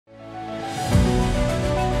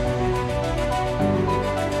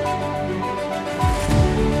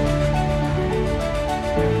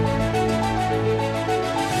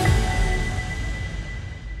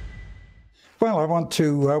want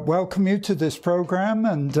to welcome you to this program,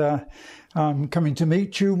 and I'm coming to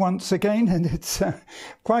meet you once again, and it's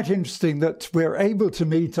quite interesting that we're able to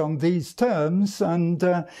meet on these terms, and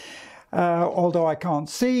although I can't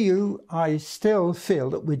see you, I still feel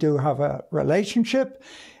that we do have a relationship,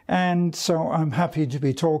 and so I'm happy to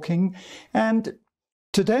be talking. And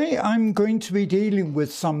today I'm going to be dealing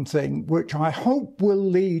with something which I hope will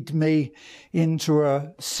lead me into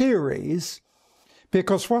a series,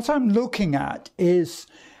 because what I'm looking at is,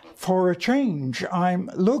 for a change, I'm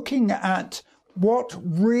looking at what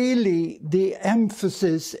really the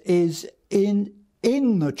emphasis is in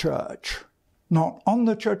the church. Not on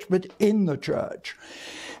the church, but in the church.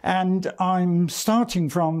 And I'm starting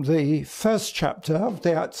from the first chapter of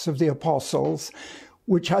the Acts of the Apostles,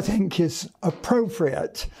 which I think is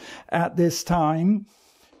appropriate at this time,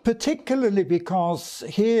 particularly because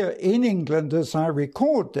here in England, as I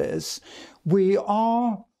record this, we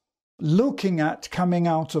are looking at coming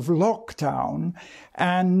out of lockdown,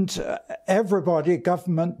 and everybody,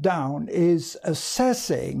 government down, is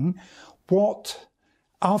assessing what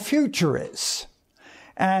our future is.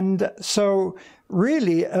 And so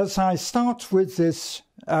really, as I start with this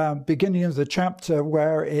beginning of the chapter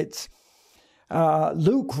where it's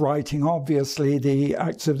Luke writing, obviously, the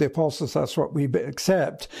Acts of the Apostles, that's what we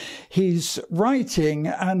accept. He's writing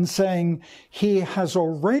and saying he has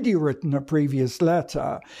already written a previous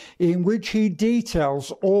letter in which he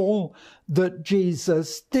details all that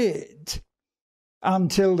Jesus did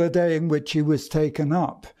until the day in which he was taken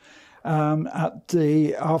up after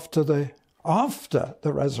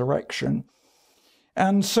the resurrection.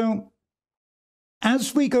 And so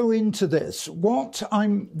as we go into this, what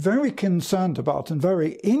I'm very concerned about and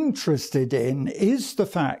very interested in is the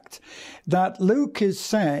fact that Luke is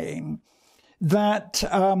saying that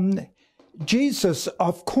Jesus,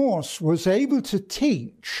 of course, was able to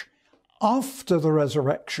teach after the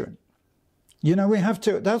resurrection. You know, we have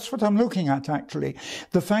to, that's what I'm looking at, actually.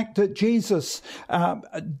 The fact that Jesus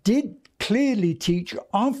did clearly teach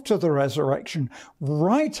after the resurrection,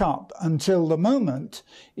 right up until the moment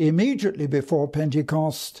immediately before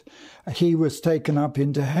Pentecost, he was taken up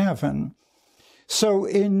into heaven. So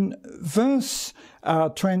in verse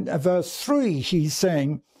 3, he's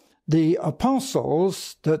saying, the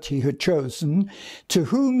apostles that he had chosen, to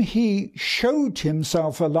whom he showed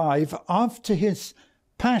himself alive after his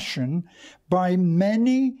passion by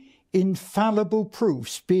many infallible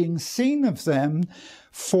proofs, being seen of them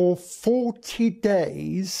for 40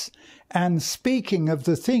 days, and speaking of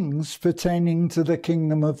the things pertaining to the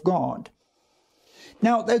kingdom of God.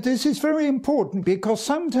 Now, this is very important, because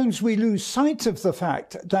sometimes we lose sight of the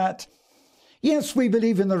fact that, yes, we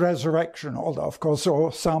believe in the resurrection, although, of course, there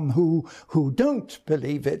are some who don't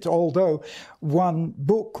believe it, although one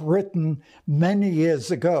book written many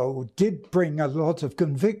years ago did bring a lot of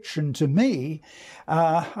conviction to me.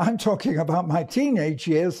 I'm talking about my teenage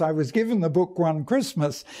years. I was given the book one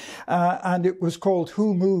Christmas, and it was called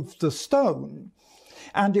Who Moved the Stone?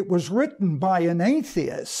 And it was written by an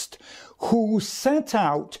atheist who set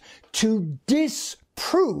out to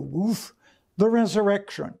disprove the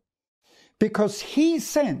resurrection. Because he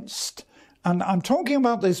sensed, and I'm talking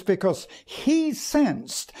about this because he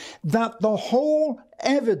sensed that the whole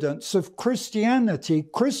evidence of Christianity,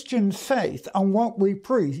 Christian faith, and what we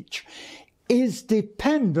preach is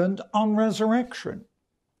dependent on resurrection.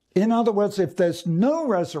 In other words, if there's no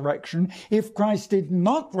resurrection, if Christ did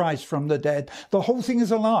not rise from the dead, the whole thing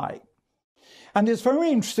is a lie. And it's very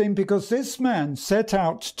interesting because this man set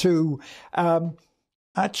out to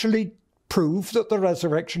actually prove that the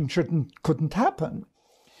resurrection couldn't happen.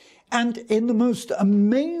 And in the most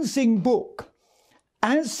amazing book,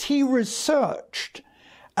 as he researched,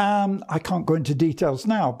 I can't go into details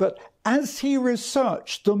now, but as he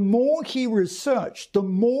researched, the more he researched, the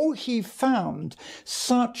more he found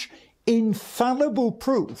such infallible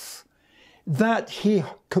proof that he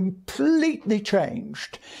completely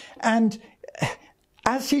changed. And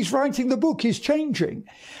as he's writing the book, he's changing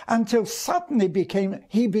until suddenly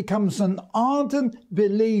he becomes an ardent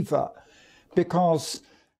believer because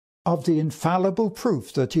of the infallible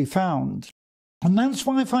proof that he found. And that's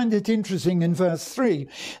why I find it interesting in verse 3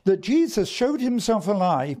 that Jesus showed himself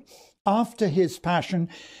alive after his passion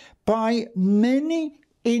by many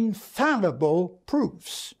infallible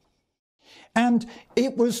proofs. And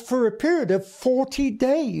it was for a period of 40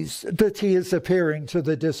 days that he is appearing to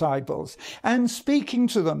the disciples and speaking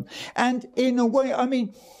to them. And in a way, I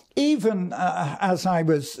mean, even as I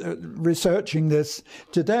was researching this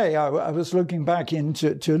today, I was looking back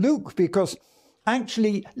into Luke, because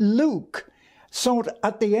actually Luke, sort of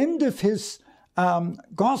at the end of his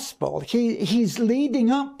gospel, he's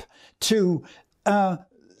leading up to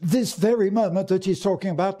this very moment that he's talking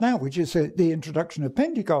about now, which is the introduction of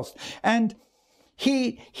Pentecost. And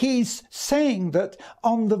he's saying that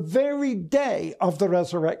on the very day of the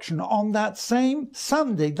resurrection, on that same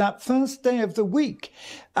Sunday, that first day of the week,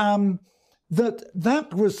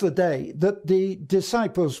 that was the day that the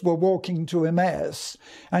disciples were walking to Emmaus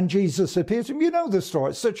and Jesus appeared to them. You know the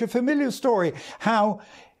story. It's such a familiar story, how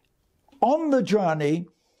on the journey,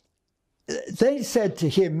 they said to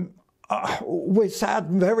him, we're sad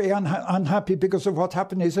and very unhappy because of what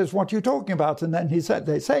happened. He says, what are you talking about? And then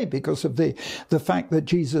they say, because of the fact that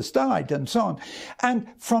Jesus died and so on. And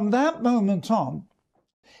from that moment on,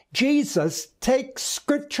 Jesus takes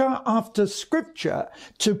scripture after scripture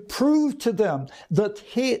to prove to them that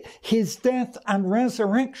his death and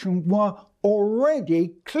resurrection were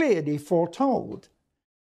already clearly foretold.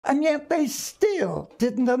 And yet they still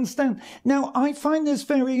didn't understand. Now, I find this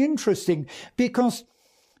very interesting because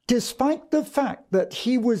despite the fact that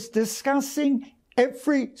he was discussing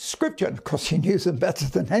every scripture, and of course he knew them better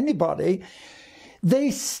than anybody,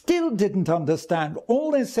 they still didn't understand.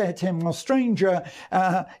 All they said to him was, stranger,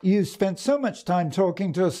 you spent so much time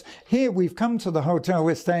talking to us. Here, we've come to the hotel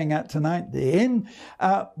we're staying at tonight, the inn.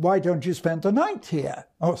 Why don't you spend the night here?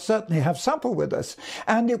 Or certainly have supper with us.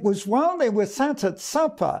 And it was while they were sat at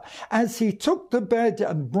supper, as he took the bread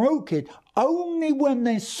and broke it, only when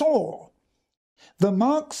they saw the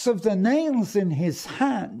marks of the nails in his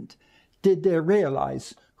hand did they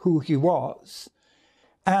realize who he was.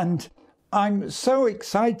 And I'm so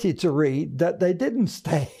excited to read that they didn't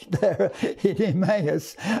stay there in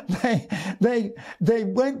Emmaus. They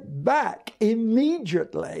went back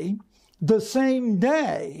immediately the same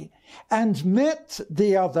day and met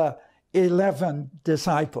the other 11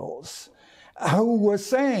 disciples who were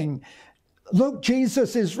saying, look,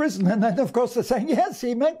 Jesus is risen. And then, of course, they're saying, yes,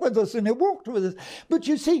 he met with us and he walked with us. But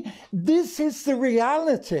you see, this is the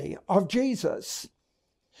reality of Jesus,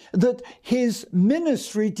 that his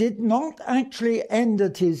ministry did not actually end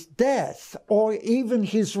at his death or even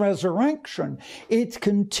his resurrection. It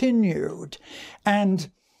continued. And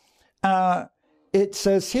it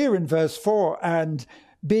says here in verse 4, and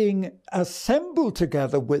being assembled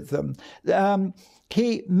together with them,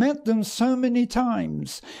 he met them so many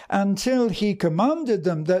times until he commanded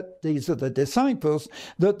them, that these are the disciples,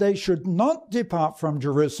 that they should not depart from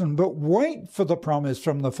Jerusalem, but wait for the promise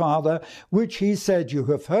from the Father, which he said, you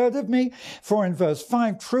have heard of me. For in verse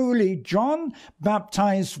 5, truly John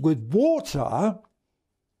baptized with water.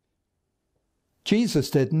 Jesus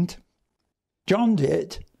didn't. John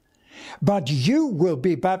did. But you will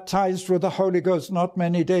be baptized with the Holy Ghost not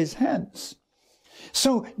many days hence.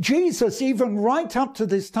 So Jesus, even right up to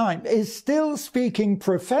this time, is still speaking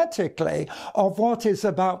prophetically of what is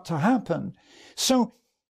about to happen. So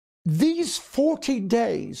these 40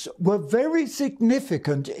 days were very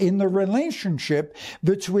significant in the relationship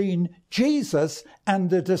between Jesus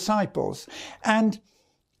and the disciples. And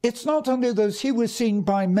it's not only those, he was seen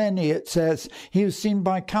by many, it says. He was seen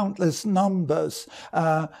by countless numbers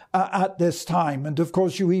at this time. And of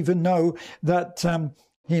course, you even know that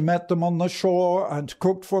he met them on the shore and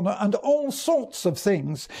cooked for them and all sorts of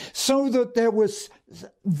things, so that there was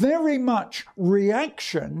very much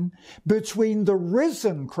reaction between the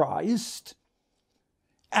risen Christ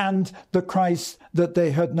and the Christ that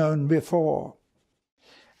they had known before.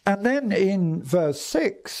 And then in verse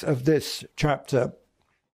 6 of this chapter,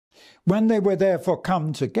 when they were therefore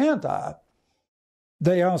come together,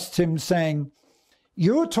 they asked him, saying,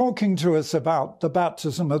 you're talking to us about the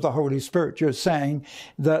baptism of the Holy Spirit. You're saying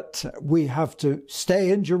that we have to stay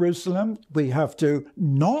in Jerusalem. We have to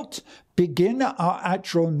not begin our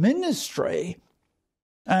actual ministry.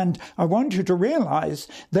 And I want you to realize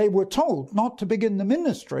they were told not to begin the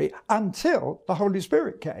ministry until the Holy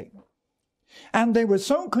Spirit came. And they were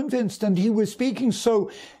so convinced, and he was speaking so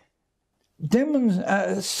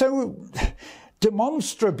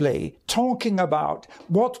demonstrably talking about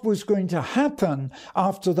what was going to happen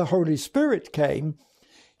after the Holy Spirit came,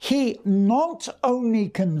 he not only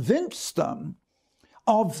convinced them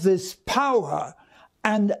of this power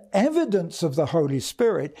and evidence of the Holy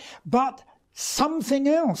Spirit, but something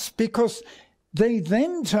else, because they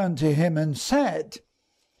then turned to him and said,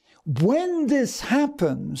 when this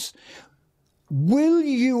happens, will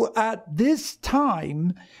you at this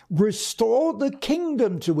time restore the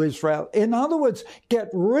kingdom to Israel? In other words, get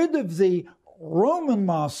rid of the Roman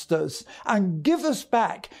masters and give us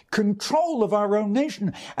back control of our own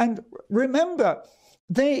nation. And remember,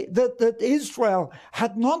 that Israel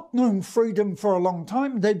had not known freedom for a long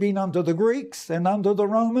time. They'd been under the Greeks and under the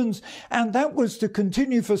Romans, and that was to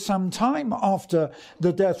continue for some time after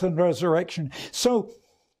the death and resurrection. So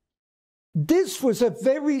this was a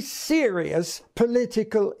very serious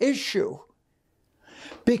political issue.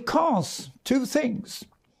 Because, two things,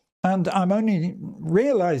 and I'm only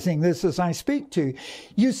realizing this as I speak to you.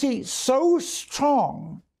 You see, so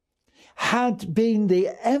strong had been the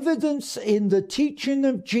evidence in the teaching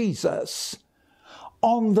of Jesus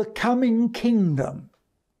on the coming kingdom.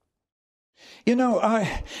 You know,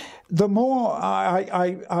 the more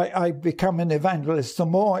I become an evangelist, the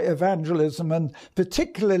more evangelism, and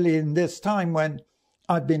particularly in this time when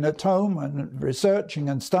I've been at home and researching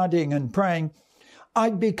and studying and praying,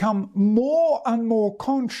 I've become more and more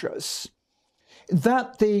conscious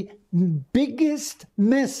that the biggest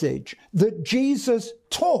message that Jesus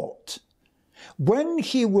taught when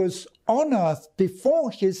he was on earth before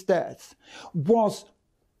his death was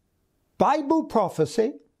Bible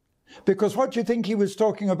prophecy. Because what do you think he was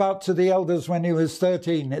talking about to the elders when he was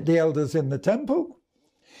 13, the elders in the temple?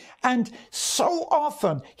 And so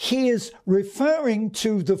often he is referring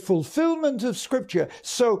to the fulfillment of Scripture.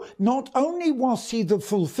 So not only was he the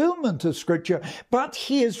fulfillment of Scripture, but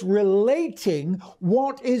he is relating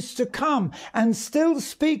what is to come and still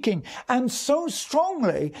speaking. And so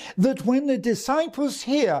strongly that when the disciples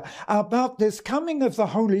hear about this coming of the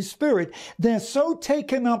Holy Spirit, they're so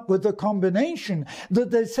taken up with the combination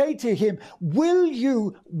that they say to him, will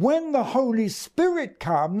you, when the Holy Spirit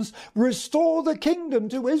comes, restore the kingdom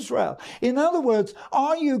to Israel? In other words,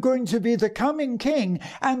 are you going to be the coming king?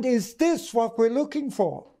 And is this what we're looking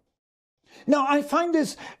for? Now, I find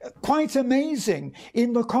this quite amazing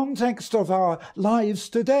in the context of our lives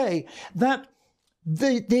today, that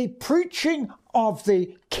the preaching of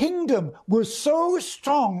the kingdom was so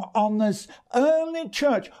strong on this early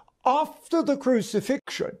church after the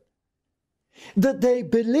crucifixion that they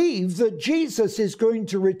believe that Jesus is going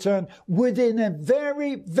to return within a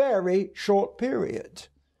very, very short period.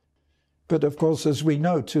 But of course, as we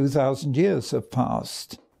know, 2,000 years have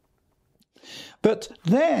passed. But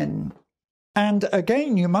then, and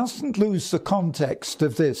again, you mustn't lose the context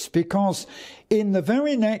of this, because in the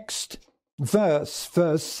very next verse,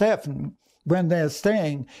 verse 7, when they're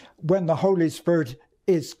saying, when the Holy Spirit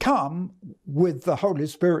is come, with the Holy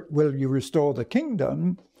Spirit will you restore the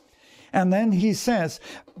kingdom? And then he says,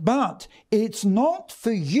 but it's not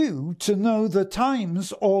for you to know the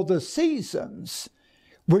times or the seasons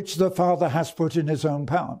which the Father has put in his own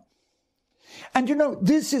power. And you know,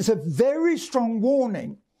 this is a very strong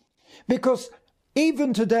warning, because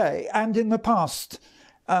even today and in the past,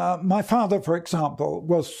 my father, for example,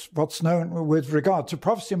 was what's known with regard to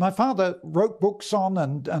prophecy. My father wrote books on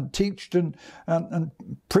and taught and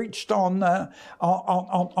preached on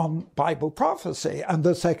Bible prophecy and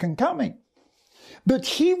the second coming. But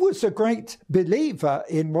he was a great believer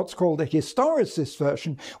in what's called a historicist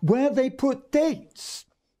version, where they put dates.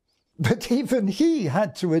 But even he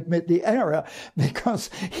had to admit the error, because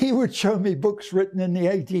he would show me books written in the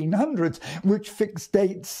 1800s, which fixed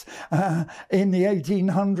dates in the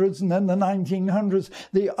 1800s and then the 1900s.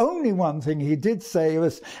 The only one thing he did say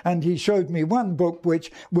was, and he showed me one book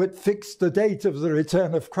which would fix the date of the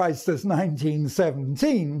return of Christ as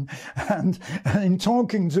 1917. And in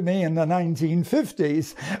talking to me in the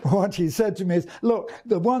 1950s, what he said to me is, look,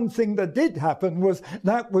 the one thing that did happen was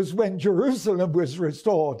that was when Jerusalem was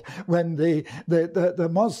restored, when the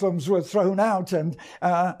Muslims were thrown out, and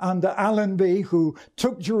under Allenby, who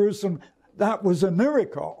took Jerusalem. That was a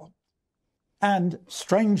miracle. And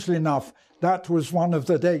strangely enough, that was one of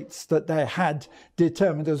the dates that they had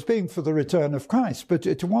determined as being for the return of Christ, but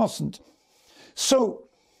it wasn't. So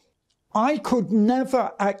I could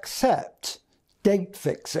never accept date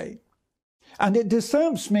fixing. And it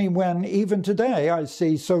disturbs me when even today I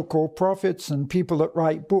see so-called prophets and people that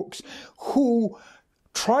write books who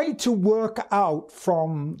try to work out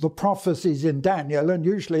from the prophecies in Daniel, and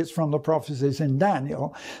usually it's from the prophecies in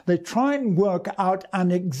Daniel, they try and work out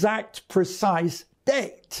an exact, precise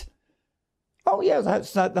date. Oh yeah,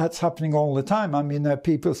 that's happening all the time. I mean, there are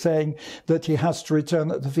people saying that he has to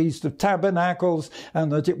return at the Feast of Tabernacles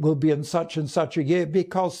and that it will be in such and such a year,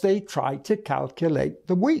 because they try to calculate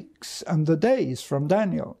the weeks and the days from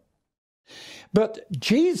Daniel. But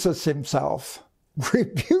Jesus himself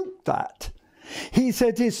rebuked that. He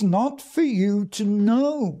said, it's not for you to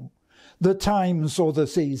know the times or the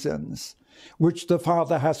seasons which the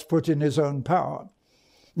Father has put in his own power.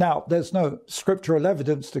 Now, there's no scriptural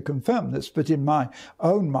evidence to confirm this, but in my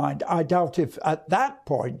own mind, I doubt if at that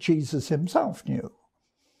point Jesus himself knew.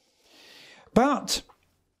 But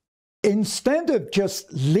instead of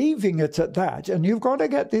just leaving it at that, and you've got to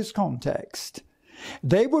get this context,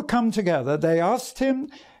 they would come together, they asked him,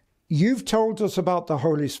 you've told us about the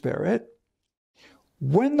Holy Spirit.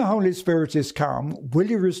 when the Holy Spirit is come, will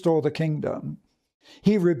you restore the kingdom?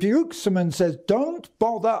 He rebukes them and says, don't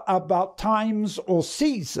bother about times or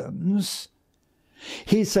seasons.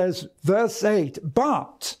 He says, verse 8,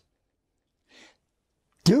 but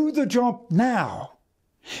do the job now,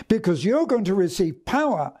 because you're going to receive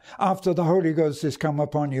power after the Holy Ghost has come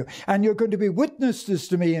upon you. And you're going to be witnesses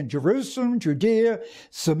to me in Jerusalem, Judea,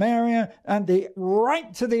 Samaria, and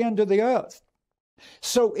right to the end of the earth.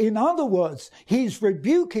 So in other words, he's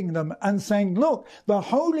rebuking them and saying, look, the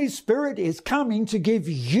Holy Spirit is coming to give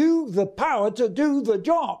you the power to do the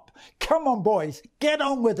job. Come on, boys, get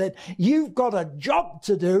on with it. You've got a job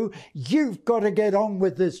to do. You've got to get on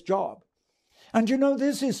with this job. And you know,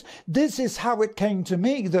 this is how it came to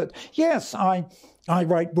me, that yes, I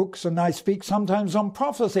write books and I speak sometimes on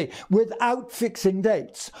prophecy without fixing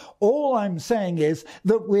dates. All I'm saying is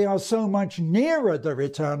that we are so much nearer the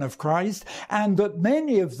return of Christ, and that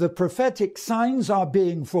many of the prophetic signs are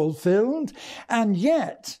being fulfilled, and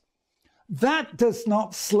yet that does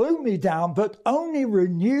not slow me down, but only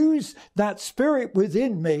renews that spirit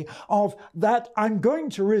within me of that I'm going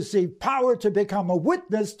to receive power to become a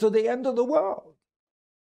witness to the end of the world.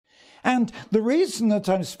 And the reason that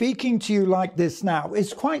I'm speaking to you like this now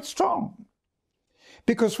is quite strong.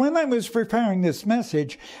 Because when I was preparing this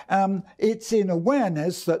message, it's in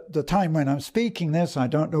awareness that the time when I'm speaking this, I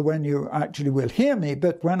don't know when you actually will hear me,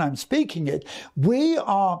 but when I'm speaking it, we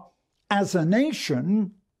are, as a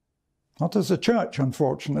nation, not as a church,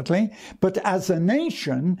 unfortunately, but as a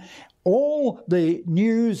nation, all the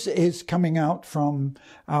news is coming out from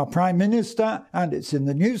our Prime Minister, and it's in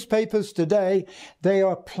the newspapers today. They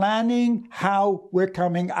are planning how we're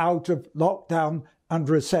coming out of lockdown and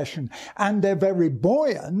recession. And they're very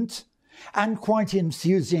buoyant and quite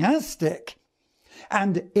enthusiastic.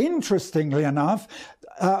 And interestingly enough,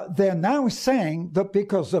 they're now saying that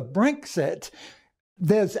because of Brexit,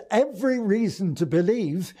 there's every reason to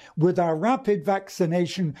believe with our rapid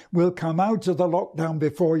vaccination we'll come out of the lockdown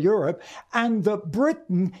before Europe, and that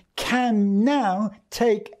Britain can now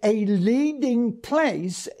take a leading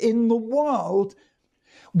place in the world,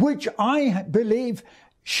 which I believe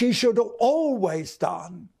she should have always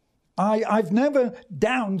done. I've never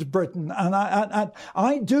downed Britain, and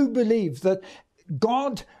I do believe that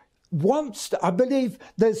God wants to, I believe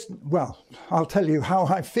there's, well, I'll tell you how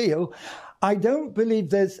I feel. I don't believe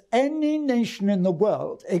there's any nation in the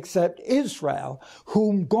world except Israel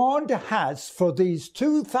whom God has for these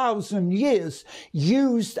 2,000 years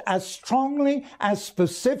used as strongly, as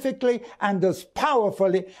specifically, and as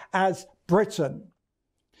powerfully as Britain.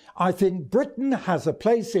 I think Britain has a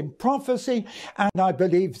place in prophecy, and I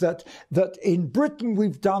believe that in Britain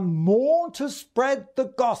we've done more to spread the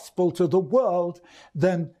gospel to the world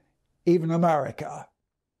than even America.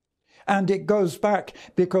 And it goes back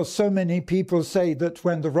because so many people say that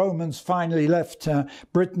when the Romans finally left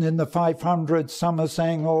Britain in the 500s, some are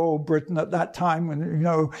saying, oh, Britain at that time,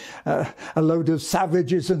 a load of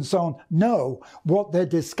savages and so on. No, what they're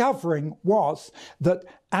discovering was that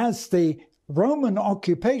as the Roman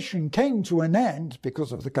occupation came to an end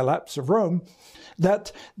because of the collapse of Rome,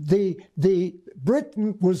 that the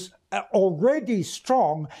Britain was already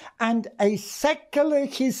strong, and a secular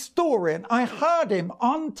historian, I heard him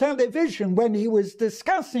on television when he was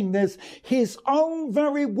discussing this, his own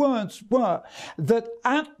very words were that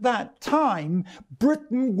at that time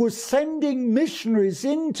Britain was sending missionaries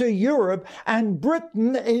into Europe and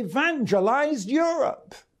Britain evangelized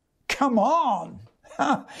Europe. Come on.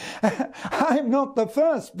 I'm not the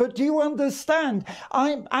first, but do you understand?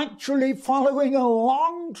 I'm actually following a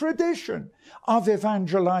long tradition of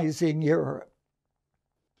evangelizing Europe.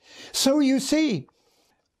 So you see,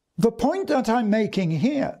 the point that I'm making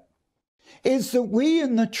here is that we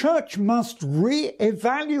in the church must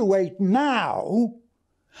reevaluate now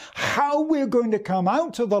how we're going to come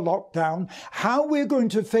out of the lockdown, how we're going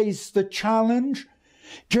to face the challenge.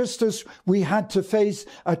 Just as we had to face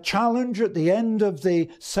a challenge at the end of the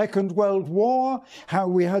Second World War, how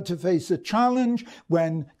we had to face a challenge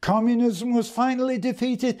when communism was finally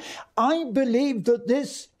defeated, I believe that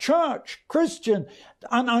this church, Christian,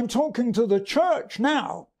 and I'm talking to the church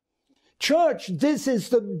now, church, this is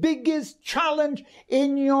the biggest challenge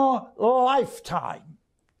in your lifetime.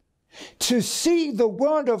 To see the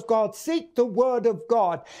Word of God, seek the Word of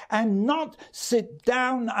God, and not sit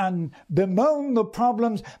down and bemoan the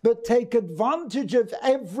problems, but take advantage of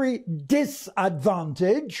every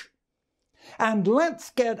disadvantage. And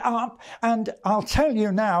let's get up, and I'll tell you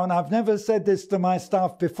now, and I've never said this to my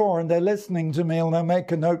staff before, and they're listening to me, and they'll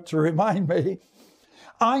make a note to remind me.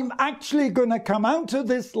 I'm actually going to come out of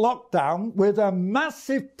this lockdown with a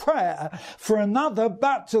massive prayer for another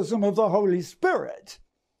baptism of the Holy Spirit.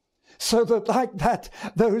 So that like that,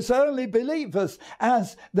 those early believers,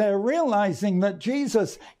 as they're realizing that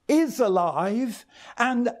Jesus is alive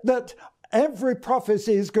and that every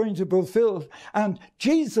prophecy is going to be fulfilled. And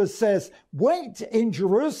Jesus says, wait in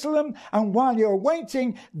Jerusalem, and while you're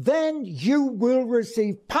waiting, then you will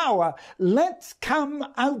receive power. Let's come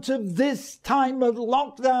out of this time of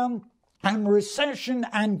lockdown and recession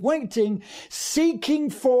and waiting, seeking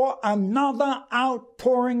for another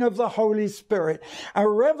outpouring of the Holy Spirit, a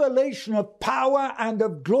revelation of power and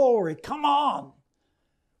of glory. Come on.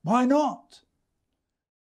 Why not?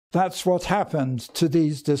 That's what happened to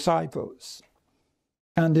these disciples.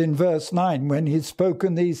 And in verse 9, when he'd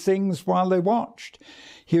spoken these things while they watched,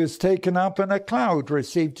 he was taken up and a cloud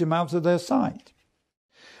received him out of their sight.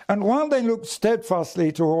 And while they looked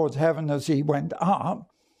steadfastly towards heaven as he went up,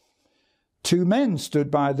 2 men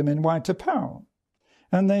stood by them in white apparel.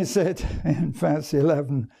 And they said, in verse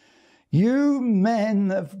 11, you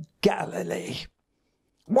men of Galilee,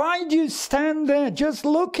 why do you stand there just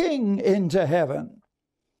looking into heaven?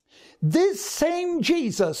 This same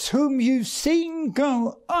Jesus whom you've seen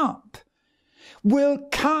go up will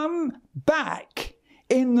come back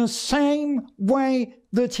in the same way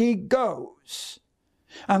that he goes.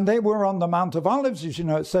 And they were on the Mount of Olives, as you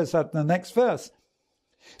know, it says that in the next verse.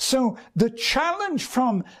 So the challenge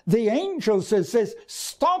from the angels is this: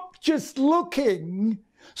 stop just looking,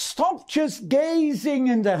 stop just gazing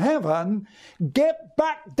into heaven, get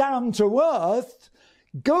back down to earth,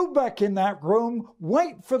 go back in that room,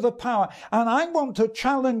 wait for the power. And I want to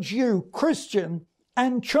challenge you, Christian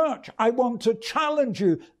and church, I want to challenge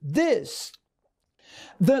you this,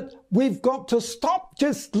 that we've got to stop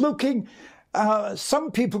just looking.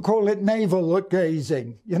 Some people call it navel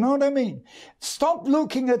gazing. You know what I mean? Stop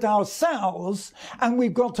looking at ourselves, and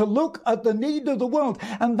we've got to look at the need of the world.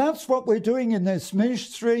 And that's what we're doing in this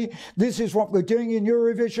ministry. This is what we're doing in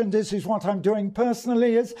Eurovision. This is what I'm doing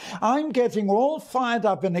personally. Is I'm getting all fired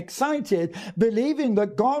up and excited, believing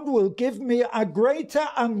that God will give me a greater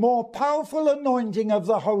and more powerful anointing of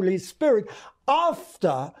the Holy Spirit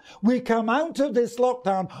after we come out of this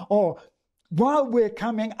lockdown, or while we're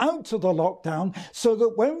coming out of the lockdown, so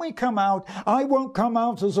that when we come out, I won't come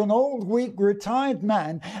out as an old, weak, retired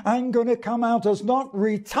man. I'm going to come out as not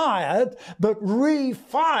retired, but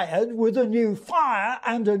refired with a new fire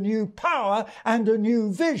and a new power and a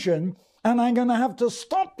new vision. And I'm going to have to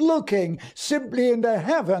stop looking simply into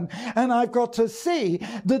heaven. And I've got to see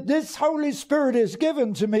that this Holy Spirit is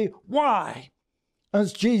given to me. Why?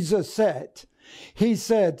 As Jesus said, he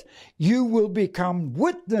said, you will become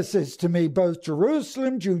witnesses to me, both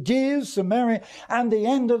Jerusalem, Judea, Samaria, and the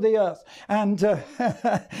end of the earth. And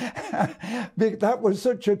that was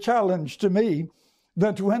such a challenge to me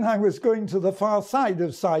that when I was going to the far side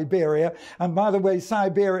of Siberia, and by the way,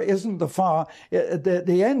 Siberia isn't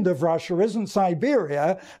the end of Russia isn't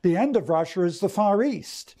Siberia, the end of Russia is the Far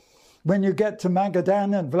East. When you get to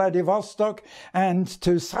Magadan and Vladivostok and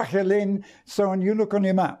to Sakhalin, so on, you look on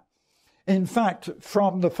your map. In fact,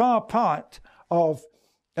 from the far part of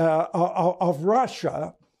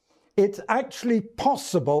Russia, it's actually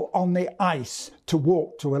possible on the ice to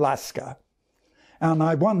walk to Alaska. And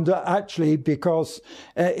I wonder, actually, because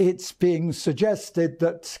it's being suggested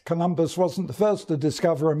that Columbus wasn't the first to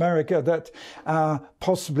discover America, that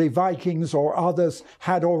possibly Vikings or others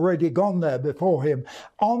had already gone there before him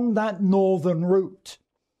on that northern route.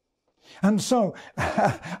 And so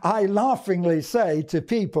I laughingly say to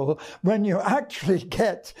people, when you actually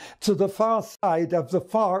get to the far side of the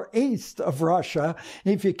far east of Russia,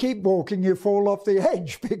 if you keep walking, you fall off the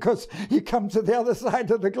edge because you come to the other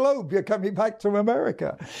side of the globe. You're coming back to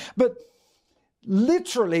America. But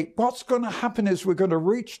literally, what's going to happen is we're going to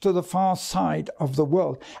reach to the far side of the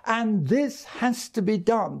world. And this has to be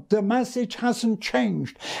done. The message hasn't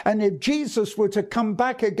changed. And if Jesus were to come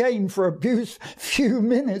back again for a few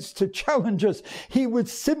minutes to challenge us, he would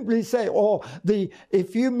simply say,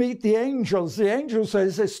 if you meet the angel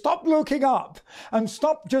says, stop looking up and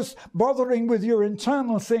stop just bothering with your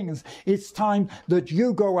internal things. It's time that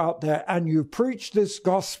you go out there and you preach this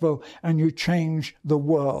gospel and you change the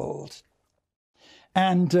world.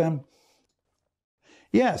 And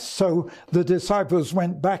yes, so the disciples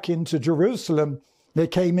went back into Jerusalem. They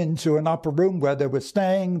came into an upper room where they were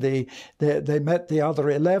staying. They met the other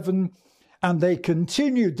 11, and they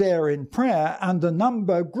continued there in prayer, and the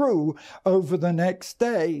number grew over the next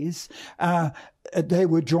days. They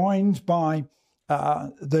were joined by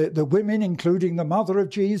the women, including the mother of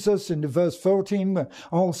Jesus in verse 14.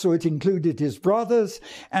 Also, it included his brothers.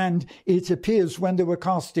 And it appears when they were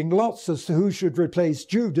casting lots as to who should replace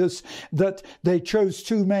Judas, that they chose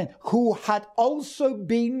two men who had also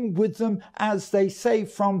been with them, as they say,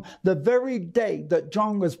 from the very day that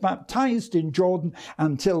John was baptized in Jordan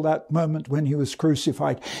until that moment when he was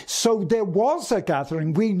crucified. So there was a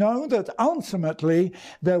gathering. We know that ultimately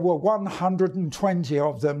there were 120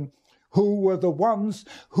 of them, who were the ones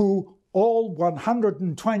who, all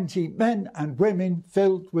 120 men and women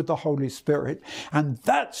filled with the Holy Spirit. And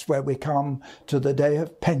that's where we come to the day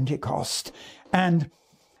of Pentecost. And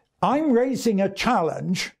I'm raising a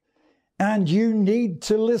challenge, and you need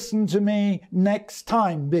to listen to me next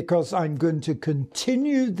time, because I'm going to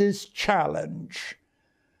continue this challenge.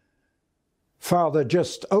 Father,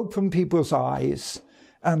 just open people's eyes,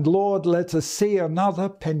 and Lord, let us see another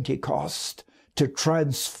Pentecost to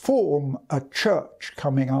transform a church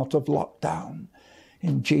coming out of lockdown.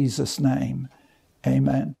 In Jesus' name,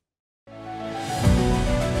 amen.